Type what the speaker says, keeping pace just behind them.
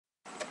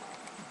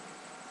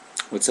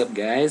What's up,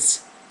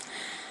 guys?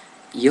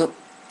 Yup,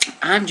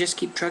 I'm just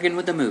keep trucking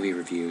with the movie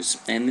reviews,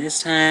 and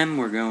this time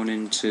we're going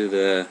into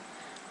the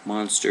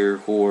monster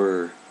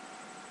horror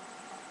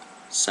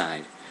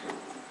side,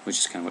 which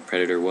is kind of what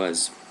Predator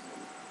was.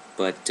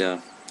 But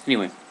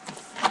anyway,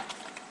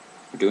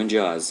 we're doing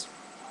Jaws.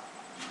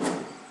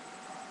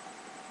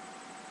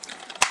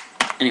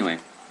 Anyway,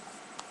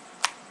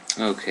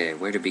 okay,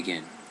 where to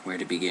begin? Where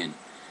to begin?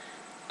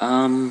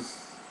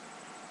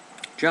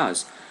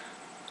 Jaws.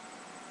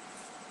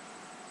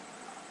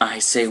 I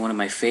say one of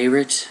my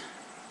favorite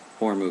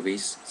horror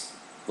movies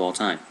of all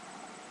time.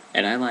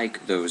 And I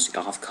like those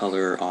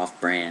off-color,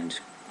 off-brand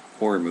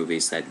horror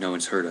movies that no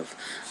one's heard of.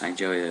 I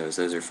enjoy those.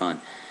 Those are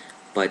fun.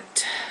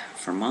 But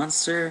for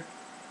Monster,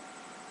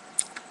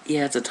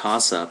 yeah, it's a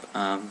toss-up.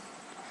 I'll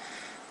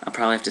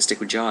probably have to stick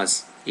with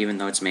Jaws, even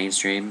though it's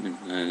mainstream, and,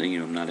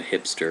 I'm not a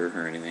hipster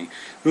or anything.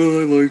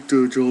 Oh, I liked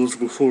Jaws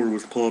before it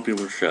was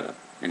popular. Shut up.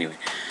 Anyway,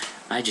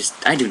 I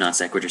do non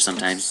sequitur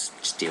sometimes.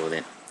 Just deal with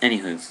it.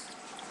 Anywho,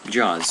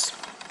 Jaws.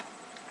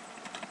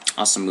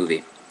 Awesome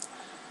movie.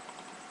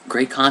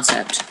 Great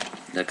concept.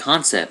 The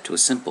concept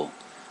was simple,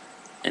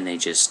 and they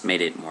just made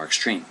it more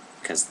extreme,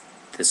 because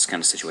this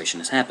kind of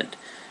situation has happened.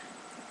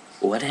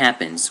 What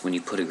happens when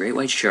you put a great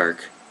white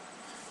shark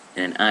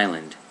in an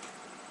island,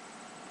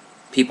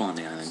 people on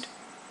the island,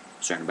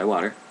 surrounded by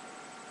water,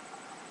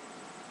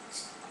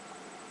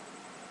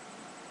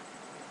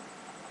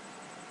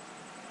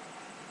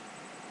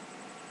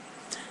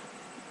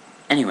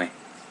 anyway,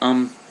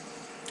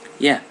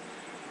 yeah,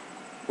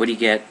 what do you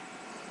get?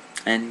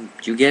 And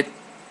you get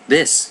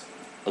this,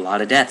 a lot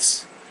of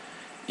deaths.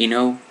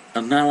 Not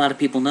a lot of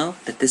people know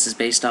that this is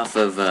based off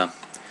of a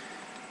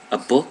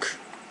book,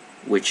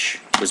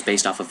 which was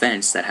based off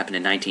events that happened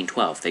in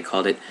 1912. They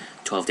called it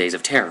 12 Days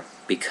of Terror,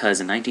 because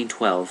in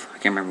 1912, I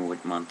can't remember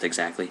what month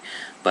exactly,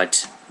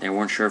 but they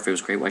weren't sure if it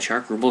was great white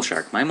shark or bull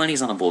shark. My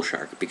money's on a bull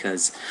shark,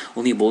 because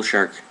only a bull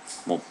shark,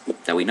 well,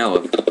 that we know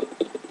of,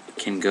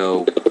 can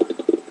go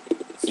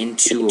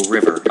into a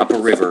river, up a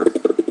river,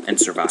 and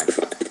survive.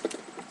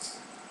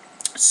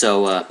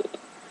 So,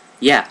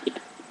 yeah,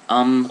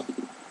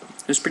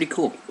 it was pretty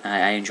cool.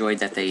 I enjoyed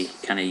that they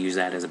kind of use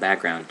that as a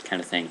background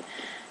kind of thing.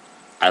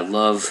 I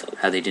love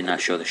how they did not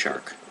show the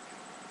shark.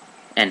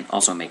 And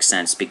also makes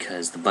sense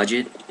because the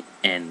budget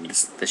and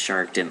the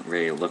shark didn't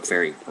really look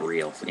very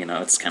real.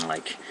 It's kind of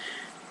like,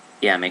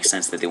 yeah, it makes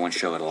sense that they won't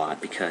show it a lot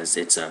because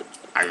it's a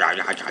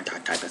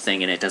type of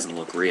thing and it doesn't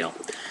look real.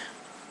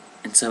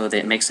 And so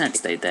it makes sense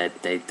they did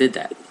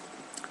that.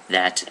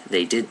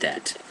 They did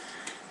that.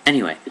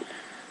 Anyway,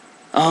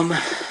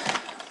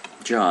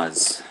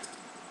 Jaws.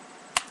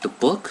 The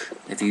book,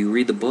 if you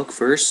read the book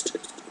first,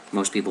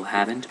 most people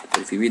haven't, but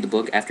if you read the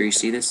book after you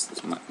see this,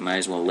 might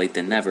as well late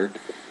than never.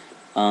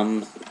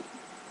 The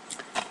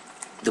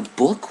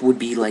book would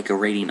be like a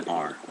rated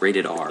R.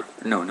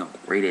 No,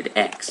 rated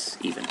X,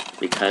 even.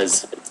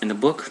 Because in the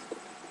book,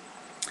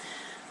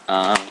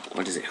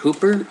 what is it,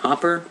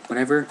 Hopper,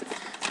 whatever,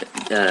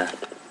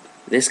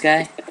 this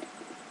guy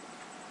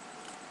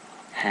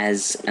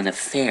has an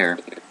affair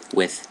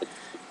with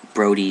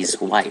Brody's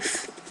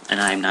wife. And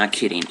I'm not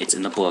kidding, it's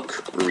in the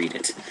book, read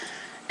it.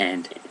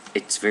 And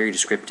it's very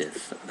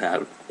descriptive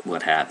about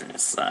what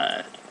happens.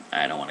 I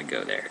don't want to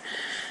go there.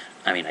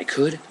 I mean, I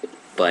could,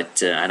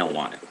 but I don't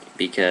want to.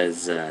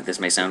 Because this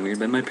may sound weird,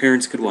 but my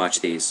parents could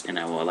watch these, and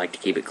I like to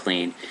keep it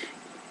clean.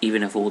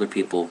 Even if older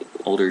people,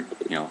 want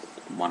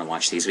to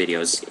watch these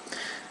videos,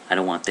 I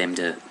don't want them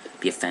to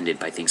be offended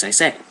by things I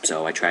say.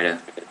 So I try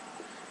to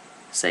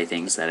say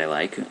things that I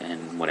like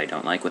and what I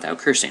don't like without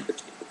cursing.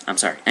 I'm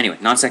sorry. Anyway,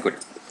 non sequitur.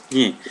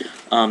 Yeah.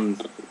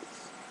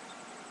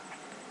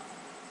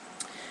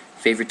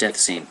 Favorite death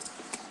scene.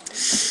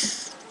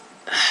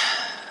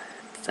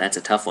 That's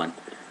a tough one.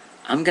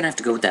 I'm gonna have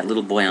to go with that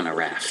little boy on a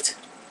raft.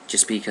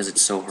 Just because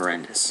it's so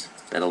horrendous.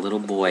 That a little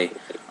boy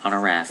on a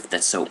raft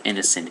that's so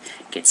innocent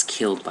gets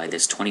killed by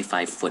this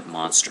 25-foot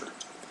monster.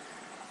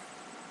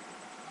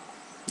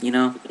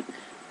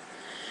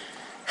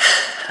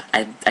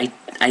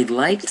 I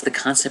liked the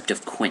concept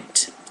of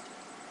Quint.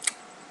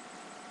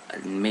 A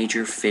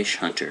major fish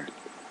hunter.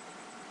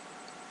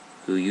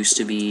 Who used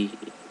to be,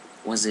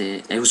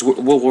 it was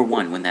World War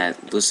I when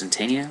that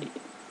Lusitania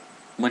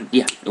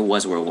yeah, it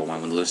was World War I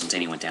when the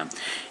Lusitania went down.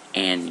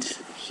 And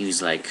he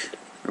was like,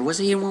 or was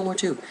he in World War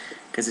II?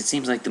 Because it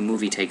seems like the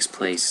movie takes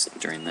place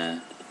during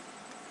the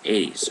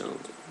 80s, so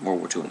World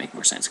War II would make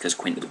more sense, because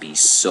Quint would be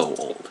so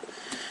old.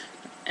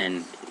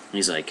 And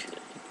he's like,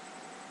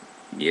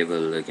 you ever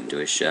look into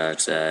a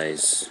shark's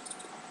eyes?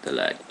 They're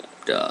like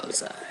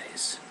doll's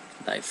eyes,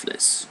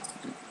 lifeless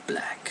and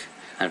black.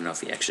 I don't know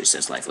if he actually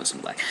says lifeless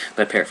and black,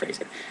 but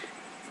paraphrasing.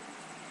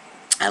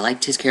 I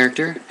liked his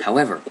character,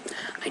 however,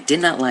 I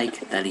did not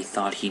like that he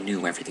thought he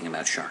knew everything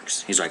about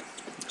sharks. He's like,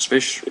 this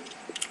fish,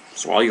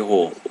 swallow you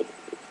whole.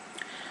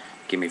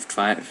 Give me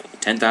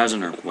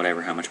 10,000 or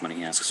whatever, how much money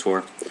he asks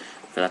for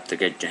that to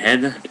get your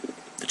head,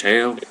 the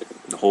tail,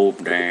 the whole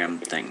damn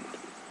thing.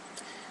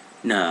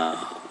 No.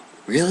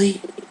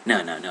 Really?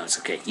 No, it's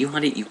okay. You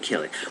hunt it, you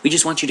kill it. We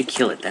just want you to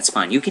kill it, that's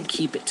fine. You can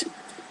keep it.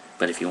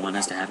 But if you want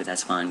us to have it,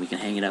 that's fine. We can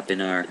hang it up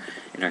in our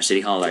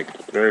city hall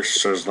like,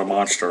 this is the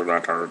monster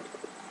that our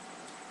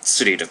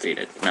city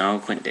defeated. No,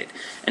 Quint did.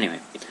 Anyway,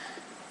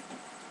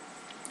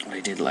 what I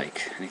did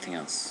like. Anything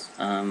else?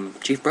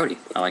 Chief Brody.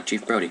 I like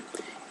Chief Brody.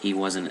 He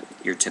wasn't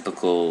your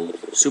typical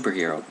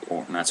superhero,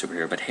 or not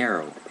superhero, but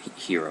hero.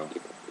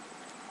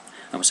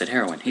 I almost said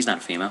heroine. He's not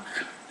a female.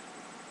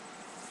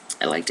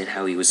 I liked it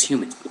how he was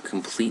human.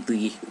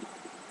 Completely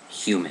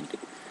human.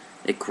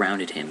 It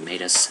grounded him,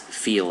 made us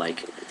feel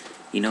like,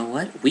 you know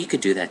what? We could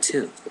do that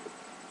too.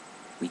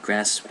 We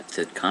grasped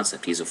the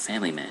concept. He's a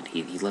family man.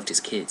 He loved his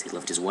kids. He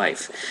loved his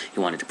wife. He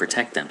wanted to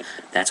protect them.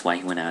 That's why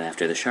he went out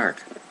after the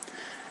shark.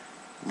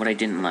 What I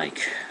didn't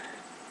like,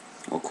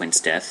 well, Quint's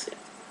death.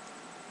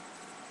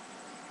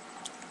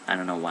 I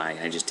don't know why.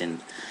 I just didn't.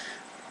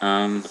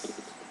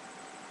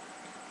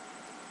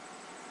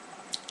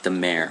 The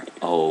mayor.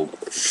 Oh,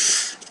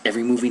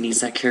 every movie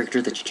needs that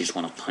character that you just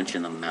want to punch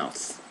in the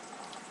mouth.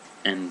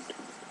 And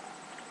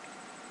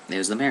it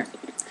was the mayor.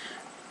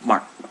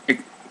 Mark,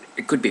 it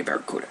could be a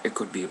barracuda. It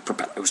could be a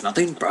propeller. It was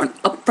nothing but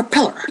a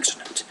propeller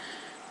accident.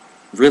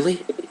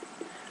 Really?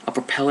 A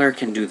propeller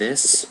can do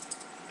this?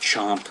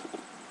 Chomp.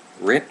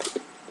 Rip?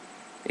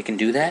 It can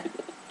do that?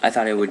 I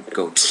thought it would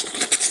go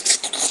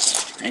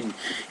and,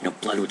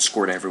 blood would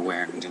squirt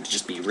everywhere and it would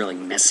just be really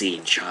messy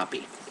and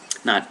choppy.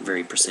 Not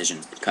very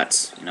precision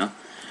cuts, The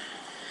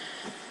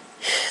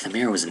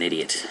mayor was an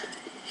idiot.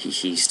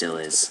 He still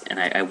is. And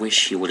I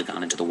wish he would have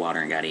gone into the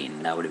water and got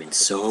eaten. That would have been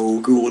so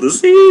cool to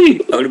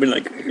see. I would have been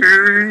like,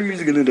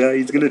 he's gonna die,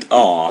 he's gonna die.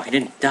 Aw, he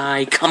didn't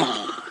die, come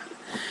on.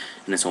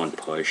 And this one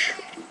push.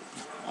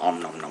 Nom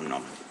nom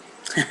nom.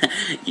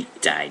 You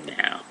died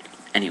now.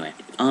 Anyway,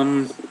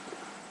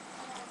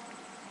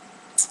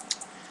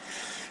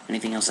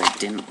 anything else I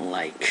didn't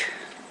like?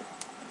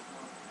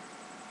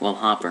 Well,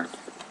 Hopper.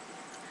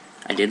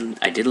 I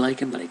did like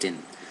him, but I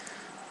didn't.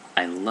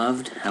 I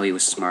loved how he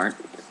was smart,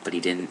 but he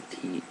didn't.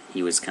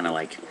 He was kind of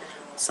like,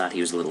 thought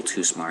he was a little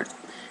too smart.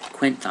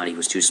 Quint thought he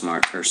was too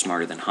smart, or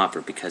smarter than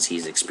Hopper, because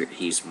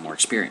he's more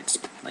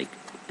experienced, like,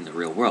 in the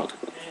real world.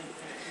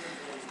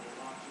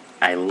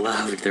 I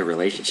loved their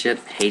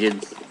relationship,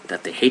 hated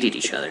that they hated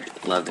each other,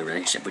 loved the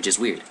relationship, which is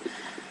weird.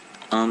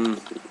 A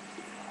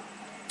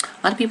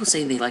lot of people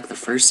say they like the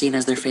first scene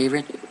as their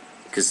favorite,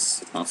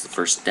 because, well, it's the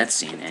first death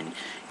scene, and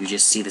you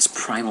just see this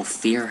primal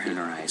fear in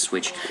her eyes,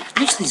 which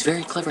actually is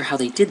very clever how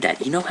they did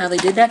that. You know how they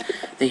did that?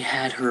 They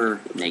had her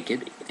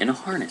naked in a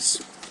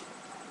harness.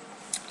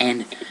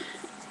 And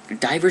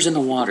divers in the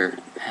water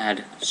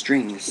had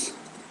strings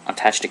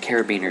attached to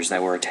carabiners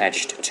that were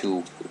attached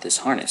to this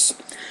harness.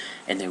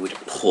 And they would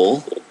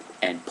pull,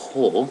 and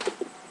pull,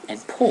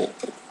 and pull,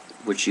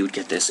 which you would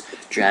get this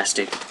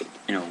drastic,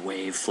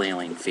 wave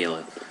flailing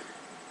feel.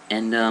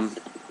 And,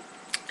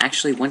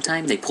 actually, one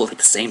time they pulled at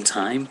the same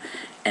time,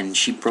 and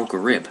she broke a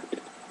rib.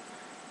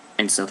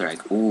 And so they're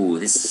like, ooh,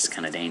 this is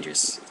kind of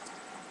dangerous.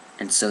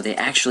 And so they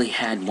actually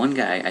had one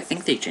guy, I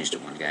think they changed to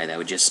one guy, that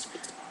would just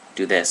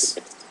do this,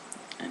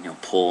 and,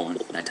 pull, and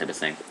that type of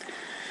thing.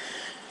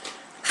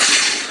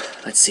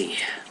 Let's see.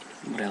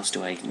 What else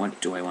do I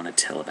want to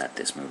tell about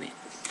this movie?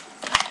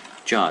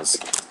 Jaws.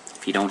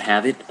 If you don't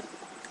have it,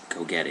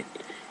 go get it.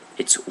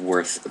 It's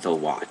worth the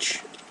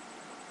watch.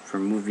 For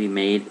a movie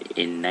made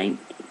in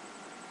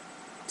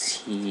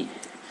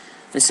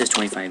this says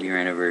 25-year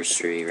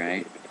anniversary,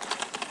 right?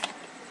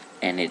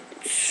 And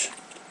it's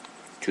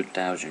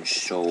 2000,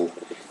 so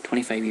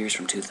 25 years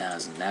from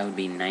 2000. That would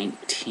be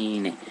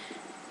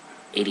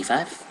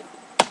 1985.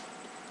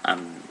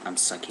 I'm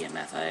sucky at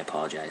math. I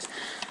apologize.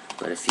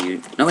 But if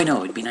you... No, wait, no.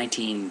 It would be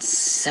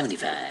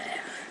 1975.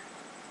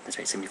 That's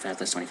right. 75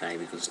 plus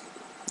 25 equals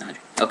 100.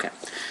 Okay.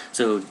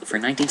 So, for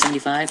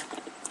 1975,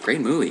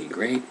 great movie.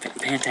 Great.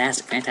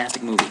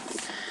 Fantastic movie.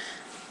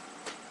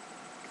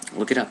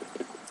 Look it up.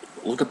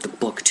 Look up the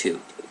book, too,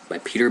 by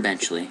Peter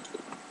Benchley.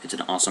 It's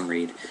an awesome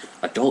read.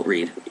 Adult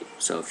read.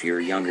 So, if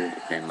you're younger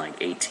than, like,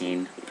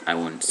 18, I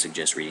wouldn't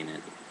suggest reading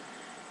it.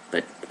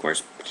 But, of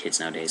course, kids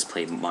nowadays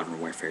play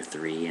Modern Warfare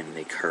 3 and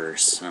they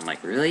curse. And I'm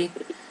like, really?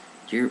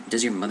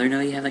 Does your mother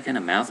know you have that kind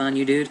of mouth on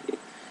you, dude?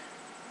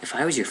 If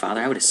I was your father,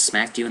 I would have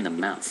smacked you in the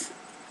mouth.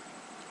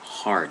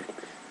 Hard.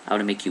 I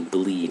would have made you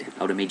bleed.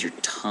 I would have made your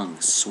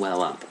tongue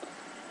swell up.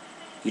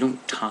 You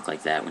don't talk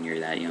like that when you're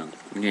that young.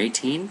 When you're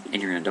 18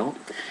 and you're an adult,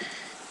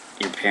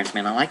 your parents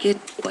may not like it,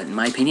 but in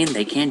my opinion,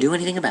 they can't do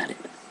anything about it.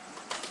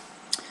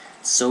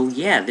 So,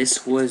 yeah,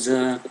 this was,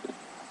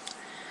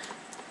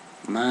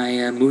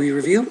 my movie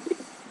review.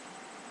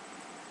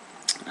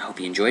 I hope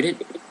you enjoyed it.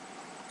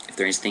 If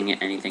there's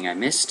anything I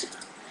missed,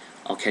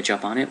 I'll catch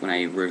up on it when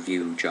I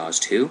review Jaws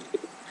 2.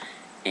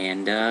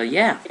 And,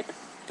 yeah,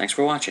 thanks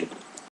for watching.